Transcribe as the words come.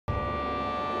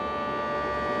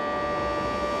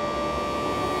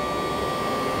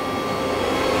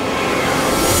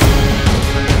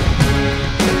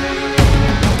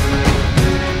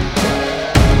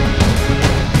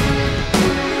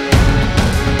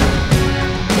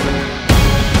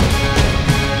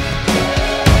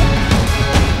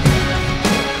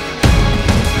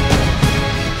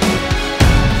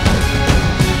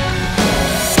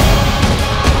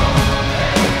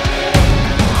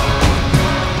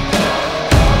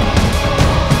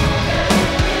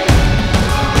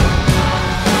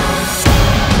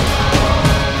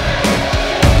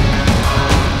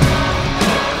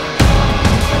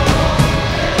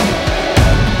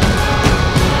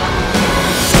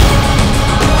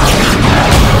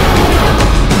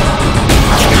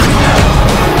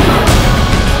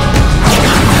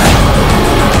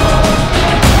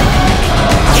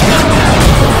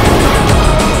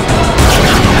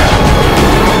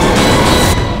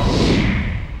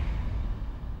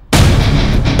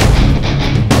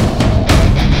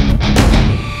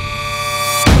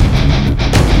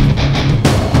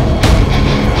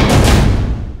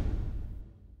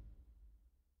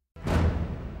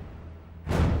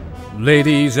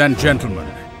Ladies and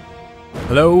gentlemen,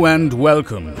 hello and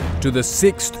welcome to the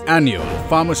 6th Annual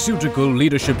Pharmaceutical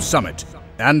Leadership Summit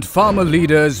and Pharma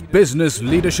Leaders Business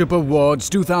Leadership Awards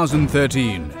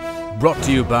 2013, brought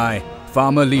to you by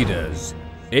Pharma Leaders,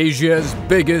 Asia's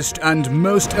biggest and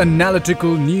most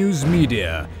analytical news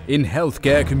media in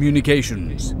healthcare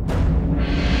communications.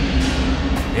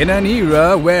 In an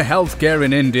era where healthcare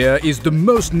in India is the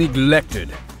most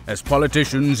neglected, as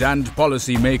politicians and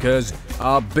policymakers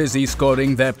are busy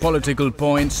scoring their political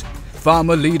points,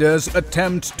 Pharma Leaders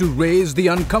attempt to raise the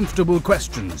uncomfortable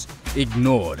questions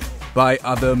ignored by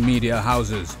other media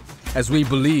houses, as we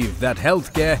believe that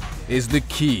healthcare is the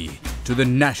key to the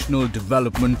national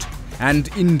development and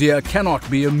India cannot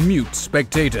be a mute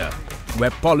spectator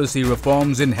where policy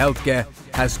reforms in healthcare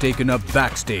has taken a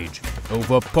backstage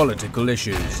over political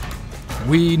issues.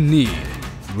 We need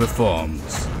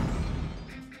reforms.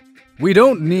 We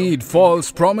don't need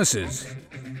false promises.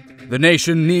 The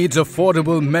nation needs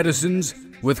affordable medicines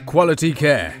with quality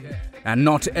care and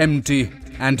not empty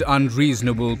and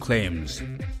unreasonable claims.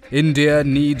 India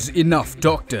needs enough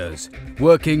doctors,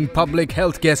 working public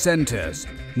healthcare centers,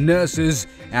 nurses,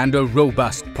 and a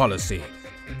robust policy,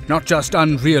 not just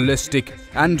unrealistic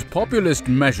and populist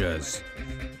measures.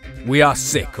 We are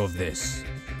sick of this.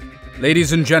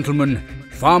 Ladies and gentlemen,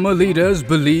 Pharma Leaders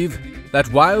believe that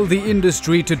while the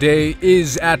industry today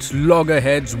is at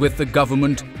loggerheads with the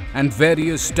government and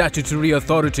various statutory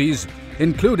authorities,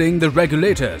 including the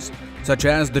regulators, such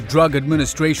as the Drug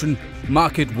Administration,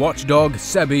 Market Watchdog,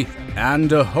 SEBI,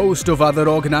 and a host of other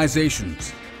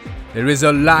organizations, there is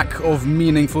a lack of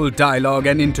meaningful dialogue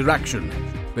and interaction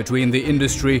between the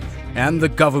industry and the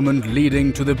government,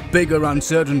 leading to the bigger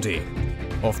uncertainty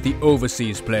of the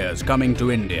overseas players coming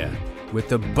to India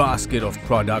with a basket of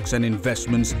products and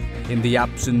investments in the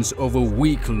absence of a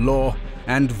weak law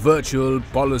and virtual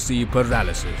policy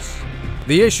paralysis.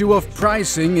 The issue of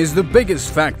pricing is the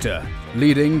biggest factor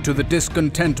leading to the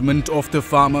discontentment of the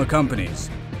pharma companies.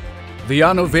 The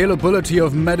unavailability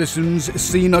of medicines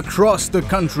seen across the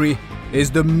country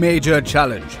is the major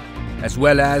challenge, as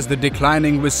well as the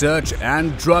declining research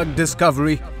and drug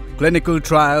discovery. Clinical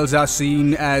trials are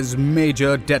seen as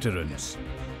major deterrents.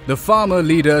 The Pharma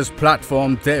Leaders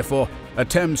platform therefore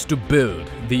attempts to build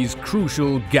these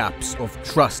crucial gaps of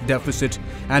trust deficit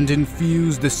and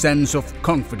infuse the sense of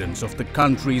confidence of the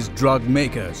country's drug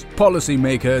makers, policy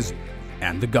makers,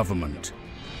 and the government.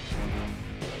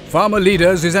 Pharma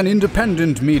Leaders is an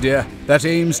independent media that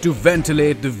aims to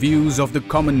ventilate the views of the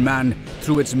common man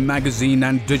through its magazine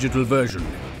and digital version.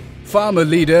 Pharma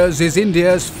Leaders is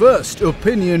India's first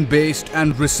opinion-based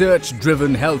and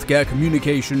research-driven healthcare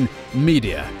communication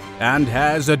media and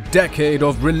has a decade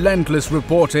of relentless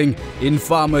reporting in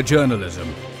pharma journalism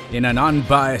in an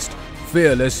unbiased,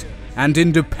 fearless, and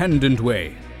independent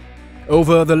way.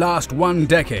 Over the last 1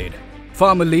 decade,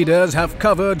 Pharma Leaders have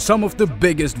covered some of the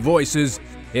biggest voices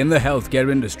in the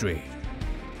healthcare industry.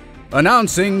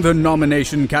 Announcing the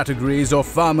nomination categories of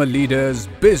Pharma Leaders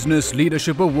Business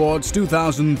Leadership Awards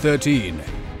 2013,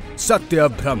 Satya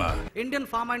Brahma. Indian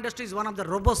pharma industry is one of the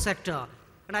robust sector,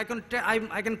 and I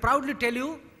can proudly tell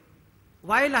you,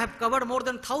 while I have covered more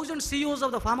than 1,000 CEOs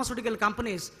of the pharmaceutical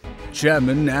companies.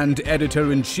 Chairman and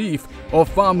Editor-in-Chief of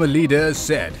Pharma Leaders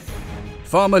said,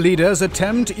 Pharma Leaders'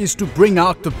 attempt is to bring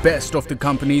out the best of the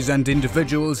companies and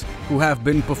individuals who have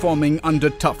been performing under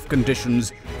tough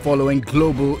conditions following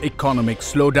global economic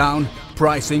slowdown,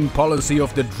 pricing policy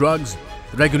of the drugs,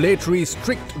 regulatory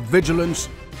strict vigilance,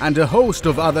 and a host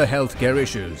of other healthcare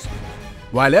issues,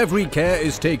 while every care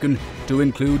is taken to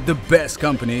include the best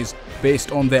companies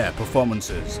based on their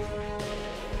performances.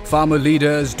 Pharma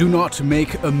Leaders do not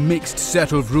make a mixed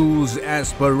set of rules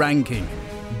as per ranking,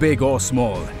 big or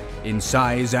small, in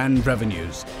size and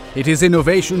revenues. It is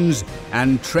innovations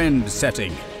and trend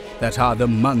setting that are the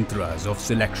mantras of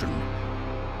selection.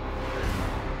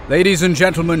 Ladies and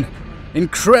gentlemen,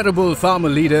 Incredible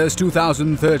Pharma Leaders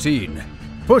 2013,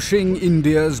 Pushing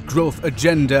India's Growth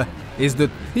Agenda, is the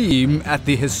theme at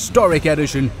the historic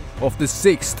edition of the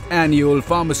 6th Annual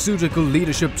Pharmaceutical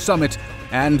Leadership Summit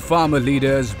and Pharma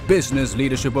Leaders Business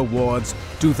Leadership Awards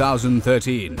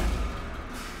 2013.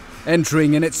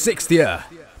 Entering in its 6th year,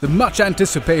 the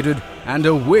much-anticipated and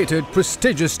awaited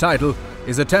prestigious title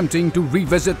is attempting to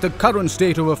revisit the current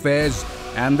state of affairs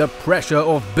and the pressure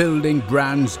of building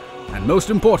brands and, most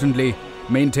importantly,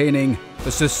 maintaining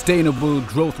the sustainable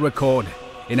growth record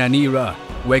in an era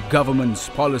where government's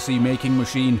policy-making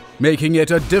machine making it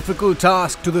a difficult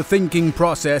task to the thinking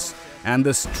process and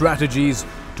the strategies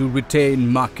to retain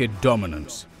market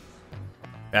dominance.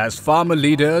 As Pharma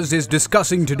Leaders is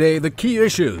discussing today the key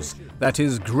issues that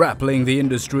is grappling the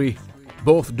industry,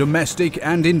 both domestic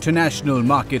and international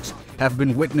markets have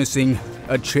been witnessing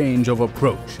a change of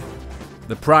approach.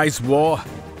 The price war,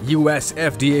 US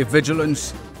FDA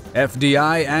vigilance,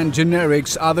 FDI and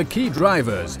generics are the key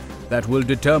drivers that will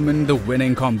determine the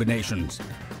winning combinations.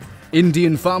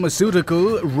 Indian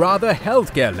pharmaceutical, rather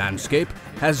healthcare landscape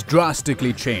has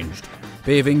drastically changed,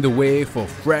 paving the way for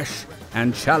fresh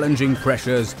and challenging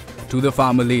pressures to the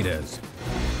pharma leaders.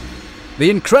 The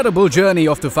incredible journey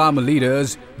of the pharma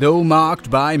leaders, though marked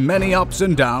by many ups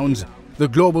and downs, the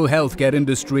global healthcare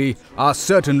industry are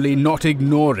certainly not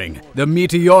ignoring the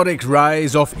meteoric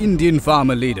rise of Indian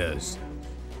pharma leaders.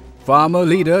 Pharma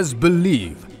leaders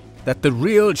believe that the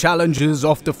real challenges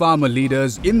of the pharma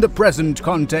leaders in the present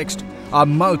context are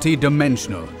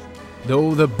multi-dimensional,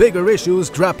 though the bigger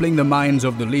issues grappling the minds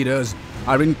of the leaders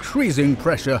are increasing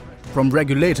pressure from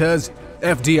regulators,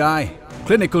 FDI,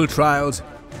 clinical trials,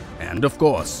 and of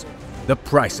course, the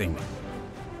pricing.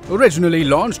 Originally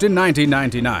launched in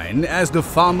 1999 as the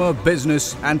Pharma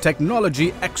Business and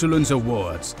Technology Excellence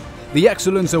Awards, the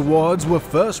Excellence Awards were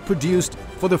first produced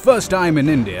for the first time in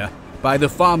India by the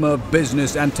Pharma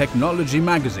Business and Technology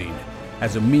magazine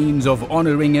as a means of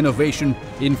honoring innovation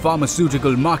in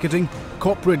pharmaceutical marketing,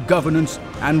 corporate governance,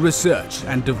 and research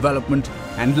and development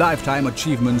and lifetime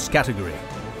achievements category.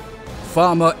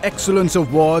 Pharma Excellence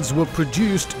Awards were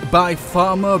produced by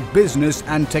Pharma Business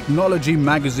and Technology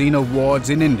Magazine Awards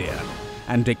in India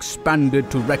and expanded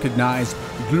to recognize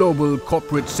global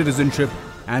corporate citizenship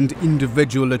and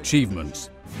individual achievements.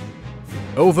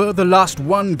 Over the last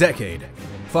 1 decade,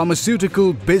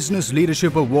 Pharmaceutical Business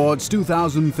Leadership Awards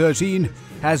 2013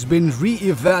 has been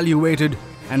re-evaluated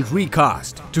and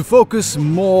recast to focus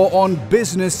more on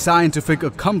business scientific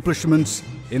accomplishments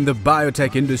in the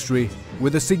biotech industry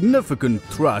with a significant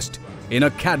thrust in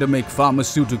academic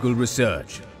pharmaceutical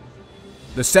research.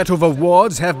 The set of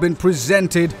awards have been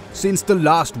presented since the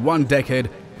last 1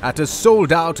 decade at a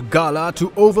sold-out gala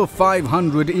to over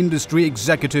 500 industry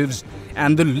executives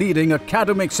and the leading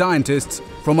academic scientists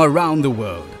from around the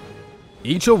world.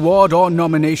 Each award or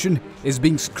nomination is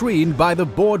being screened by the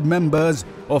board members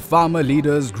of Pharma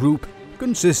Leaders Group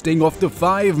consisting of the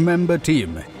 5-member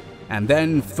team and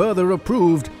then further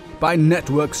approved by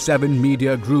Network 7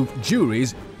 Media Group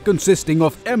juries consisting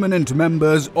of eminent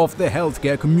members of the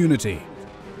healthcare community.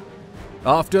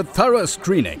 After thorough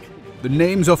screening, the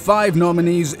names of 5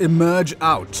 nominees emerge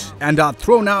out and are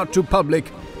thrown out to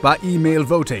public by email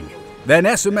voting, then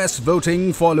SMS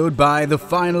voting followed by the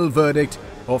final verdict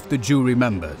of the jury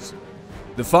members.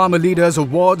 The Pharma Leaders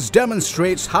Awards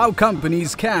demonstrates how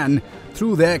companies can,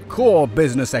 through their core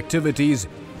business activities,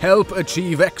 help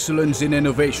achieve excellence in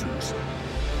innovations.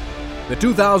 The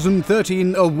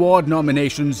 2013 award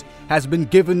nominations has been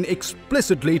given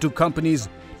explicitly to companies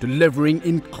delivering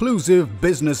inclusive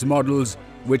business models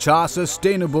which are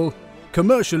sustainable,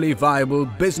 commercially viable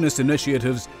business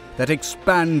initiatives that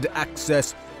expand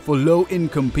access for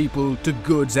low-income people to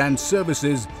goods and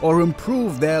services or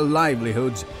improve their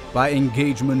livelihoods by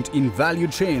engagement in value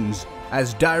chains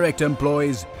as direct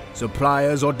employees,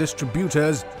 suppliers or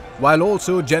distributors, while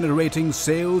also generating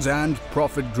sales and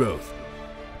profit growth.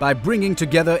 By bringing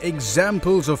together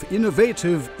examples of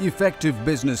innovative, effective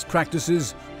business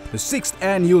practices, the 6th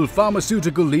Annual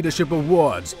Pharmaceutical Leadership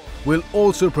Awards will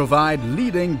also provide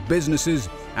leading businesses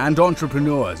and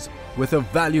entrepreneurs with a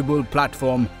valuable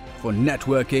platform for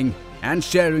networking and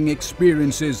sharing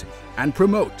experiences and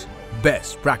promote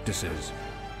best practices.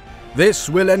 This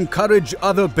will encourage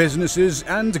other businesses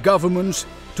and governments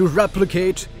to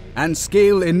replicate and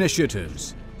scale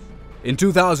initiatives. In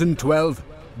 2012,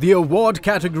 the award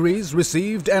categories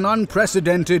received an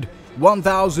unprecedented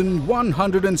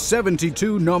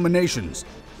 1,172 nominations,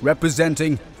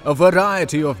 representing a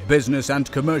variety of business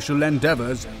and commercial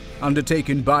endeavors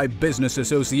undertaken by business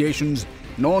associations,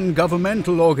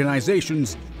 non-governmental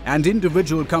organizations, and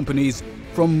individual companies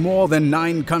from more than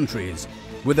 9 countries,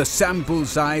 with a sample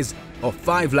size of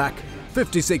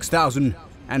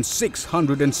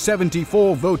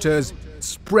 5,56,674 voters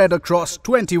spread across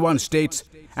 21 states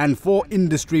and 4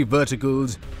 industry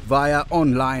verticals via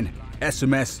online,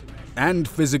 SMS, and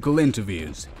physical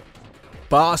interviews.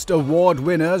 Past award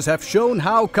winners have shown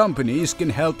how companies can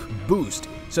help boost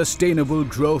sustainable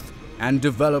growth and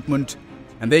development,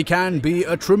 and they can be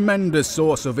a tremendous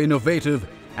source of innovative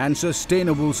and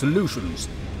sustainable solutions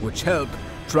which help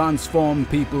transform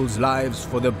people's lives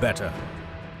for the better.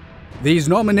 These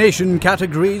nomination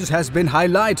categories has been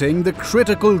highlighting the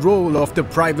critical role of the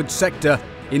private sector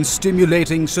in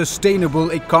stimulating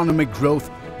sustainable economic growth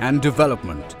and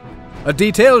development. A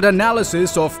detailed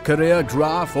analysis of career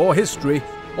graph or history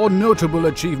or notable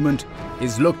achievement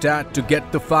is looked at to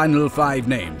get the final 5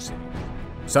 names.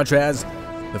 such as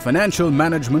the financial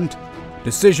management,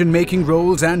 decision-making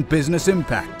roles and business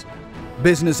impact,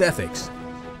 business ethics,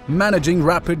 managing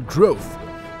rapid growth,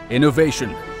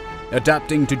 innovation,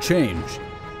 adapting to change,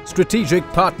 strategic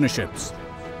partnerships,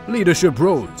 leadership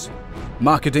roles,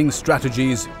 marketing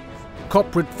strategies,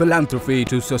 corporate philanthropy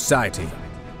to society.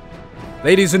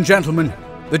 Ladies and gentlemen,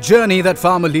 the journey that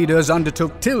Pharma Leaders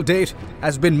undertook till date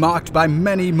has been marked by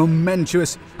many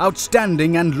momentous,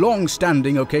 outstanding and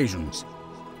long-standing occasions.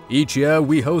 Each year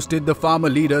we hosted the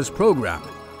Pharma Leaders program.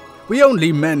 We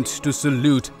only meant to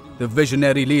salute the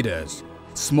visionary leaders.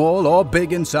 Small or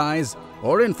big in size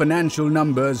or in financial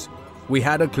numbers, we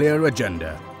had a clear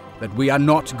agenda that we are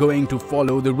not going to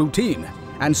follow the routine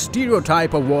and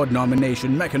stereotype award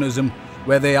nomination mechanism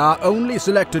where they are only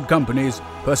selected companies,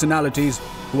 personalities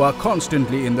who are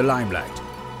constantly in the limelight.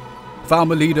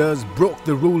 Pharma Leaders broke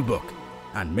the rule book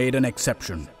and made an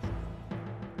exception.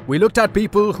 We looked at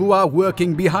people who are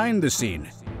working behind the scene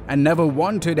and never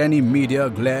wanted any media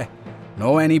glare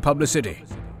nor any publicity.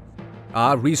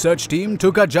 Our research team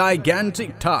took a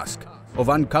gigantic task of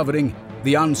uncovering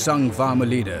the unsung Pharma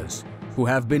Leaders who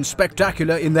have been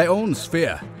spectacular in their own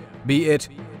sphere, be it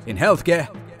in healthcare,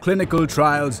 clinical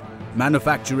trials,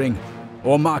 manufacturing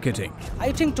or marketing.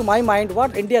 I think to my mind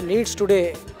what India needs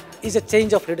today is a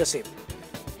change of leadership.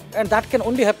 And that can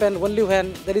only happen only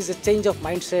when there is a change of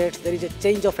mindset, there is a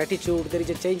change of attitude, there is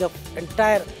a change of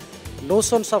entire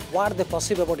notions of what they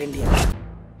perceive about India.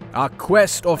 Our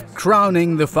quest of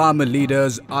crowning the Pharma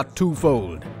Leaders are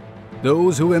twofold.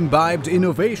 Those who imbibed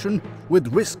innovation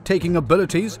with risk-taking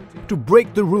abilities to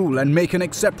break the rule and make an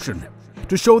exception,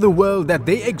 to show the world that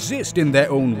they exist in their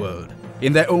own world,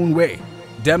 in their own way,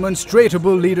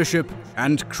 demonstrable leadership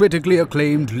and critically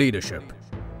acclaimed leadership.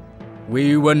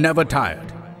 We were never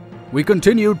tired. We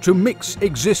continued to mix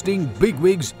existing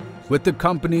bigwigs with the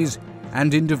companies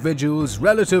and individuals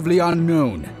relatively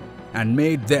unknown and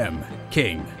made them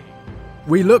king.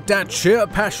 We looked at sheer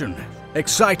passion,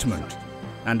 excitement,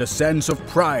 and a sense of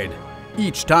pride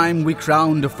each time we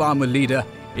crowned a Pharma Leader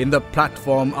in the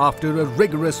platform after a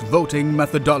rigorous voting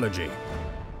methodology.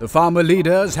 The Pharma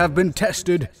Leaders have been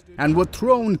tested and were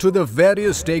thrown to the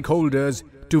various stakeholders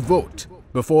to vote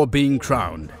before being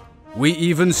crowned. We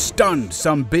even stunned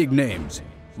some big names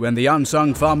when the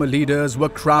unsung Pharma Leaders were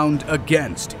crowned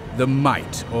against the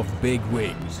might of big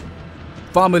wigs.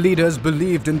 Pharma Leaders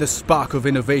believed in the spark of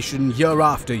innovation year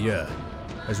after year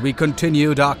as we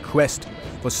continued our quest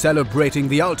for celebrating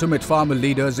the ultimate Pharma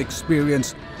Leaders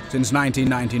experience since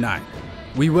 1999.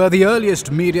 We were the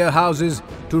earliest media houses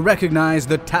to recognize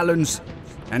the talents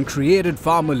and created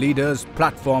Pharma Leaders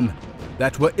platform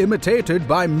that were imitated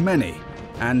by many,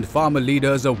 and Pharma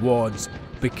Leaders Awards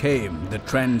became the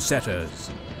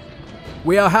trendsetters.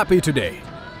 We are happy today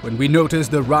when we notice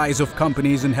the rise of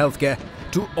companies in healthcare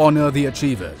to honor the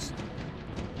achievers.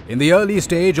 In the early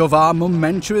stage of our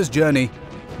momentous journey,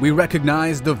 we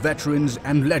recognize the veterans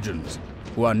and legends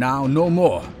who are now no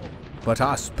more, but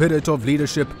our spirit of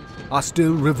leadership are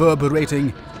still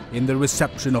reverberating in the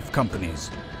reception of companies.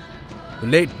 The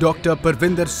late Dr.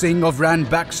 Parvinder Singh of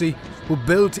Ranbaxy, who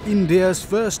built India's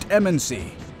first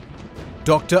MNC.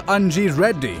 Dr. Anji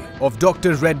Reddy of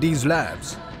Dr. Reddy's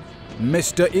Labs.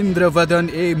 Mr.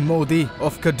 Indravadan A. Modi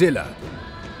of Cadila.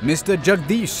 Mr.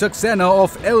 Jagdish Saxena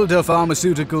of Elder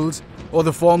Pharmaceuticals, or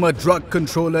the former Drug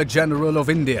Controller General of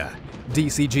India,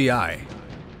 DCGI.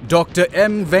 Dr.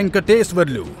 M.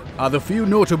 Venkateswarlu are the few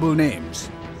notable names.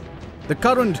 The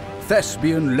current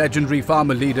thespian legendary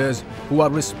Pharma Leaders who are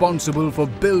responsible for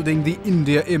building the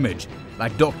India image,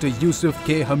 like Dr. Yusuf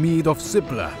K. Hamid of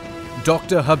Cipla,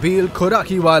 Dr. Habil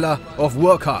Khorakiwala of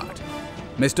Workhard,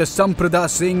 Mr. Samprada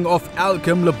Singh of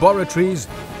Alchem Laboratories,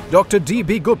 Dr.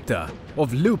 D.B. Gupta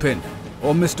of Lupin,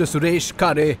 or Mr. Suresh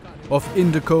Kare of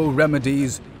Indico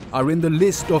Remedies are in the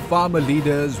list of Pharma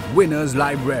Leaders Winners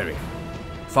Library.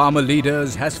 Pharma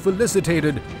Leaders has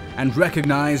felicitated and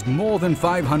recognized more than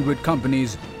 500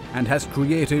 companies and has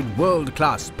created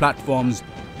world-class platforms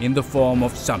in the form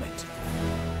of Summit.